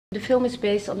The film is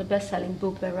based on the best-selling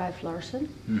book by Ralph Larson.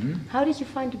 How did you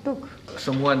find the book?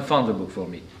 Someone found the book for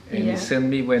me, and he sent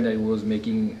me when I was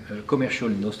making a commercial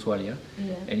in Australia,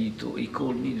 and he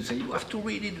called me to say, you have to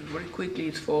read it very quickly,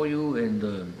 it's for you, and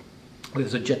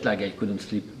with the jet lag I couldn't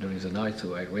sleep during the night,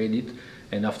 so I read it,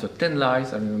 and after 10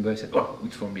 lines I remember I said, oh,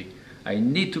 it's for me. I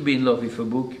need to be in love with a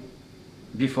book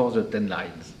before the 10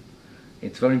 lines.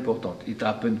 It's very important. It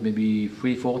happened maybe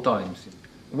 3-4 times.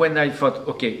 When I thought,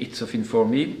 okay, it's a film for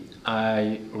me,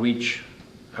 I reached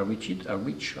the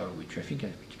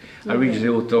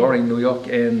author in New York,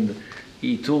 and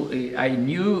I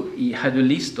knew he had a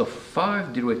list of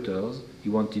 5 directors he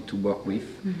wanted to work with.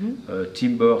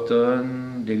 Tim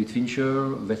Burton, David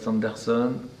Fincher, Wes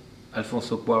Anderson,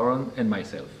 Alfonso Cuarón, and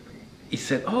myself. He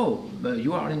said, oh,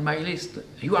 you are in my list.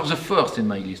 You are the first in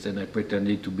my list, and I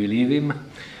pretended to believe him.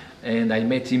 And I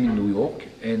met him in New York,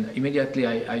 and immediately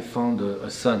I found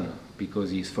a son, because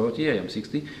he's 40, I am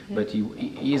 60, but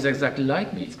he is exactly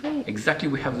like me. Exactly,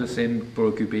 we have the same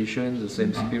preoccupations, the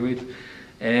same spirit.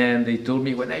 And they told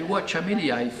me, when I watched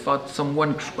Amélie, I thought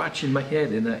someone scratched in my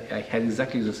head, and I had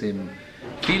exactly the same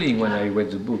feeling when I read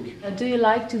the book. Do you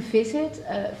like to visit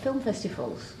film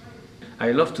festivals?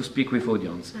 I love to speak with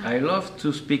audience. I love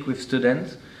to speak with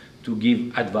students, to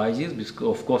give advices,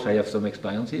 because of course I have some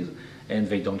experiences, and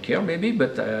they don't care maybe,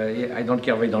 but I don't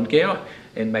care, they don't care.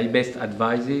 And my best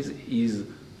advice is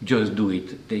just do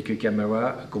it. Take a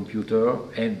camera, a computer,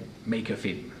 and make a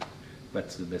film.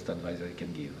 That's the best advice I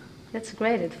can give. That's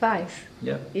great advice.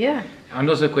 Yeah.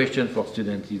 Another question for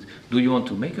students is, do you want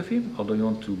to make a film, or do you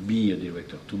want to be a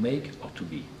director? To make or to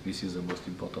be? This is the most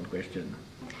important question.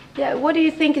 Yeah, what do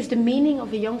you think is the meaning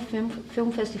of a young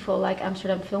film festival like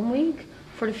Amsterdam Film Week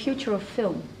for the future of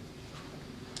film?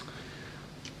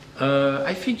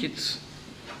 I think it's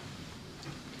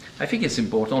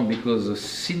important, because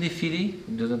cinephilie,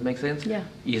 does that make sense?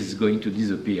 Is going to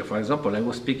disappear. For example, I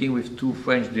was speaking with 2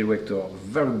 French directors,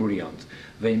 very brilliant.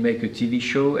 They make a TV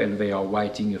show and they are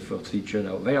writing a first feature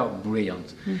now. They are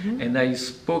brilliant. And I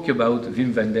spoke about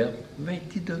Wim Wenders. They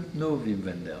didn't know Wim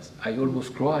Wenders. I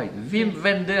almost cried. Wim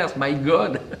Wenders, my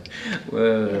God!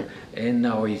 And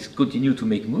now he's continued to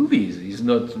make movies. He's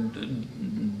not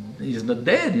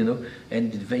dead, you know,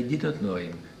 and they didn't know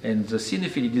him. And the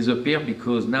cinephilie disappeared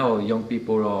because now young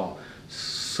people are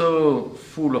so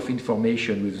full of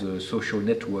information with the social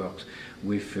networks,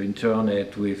 with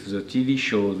internet, with the TV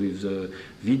shows, with the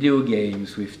video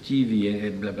games, with TV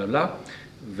and blah blah blah.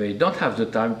 They don't have the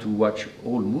time to watch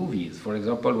old movies. For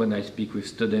example, when I speak with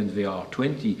students, they are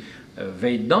 20,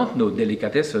 they don't know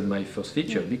Delicatessen, my first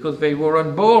feature, because they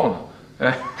weren't born.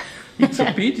 It's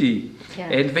a pity.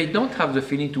 And they don't have the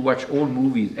feeling to watch old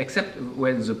movies, except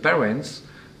when the parents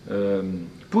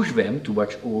push them to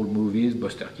watch old movies,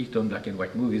 Buster Keaton, black and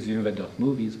white movies, Wim Wenders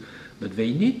movies, but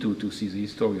they need to see the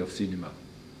history of cinema.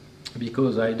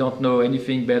 Because I don't know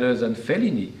anything better than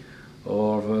Fellini,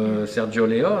 or Sergio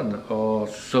Leone, or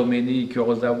so many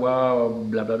Kurosawa, or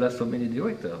blah blah blah, so many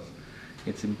directors.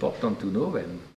 It's important to know them.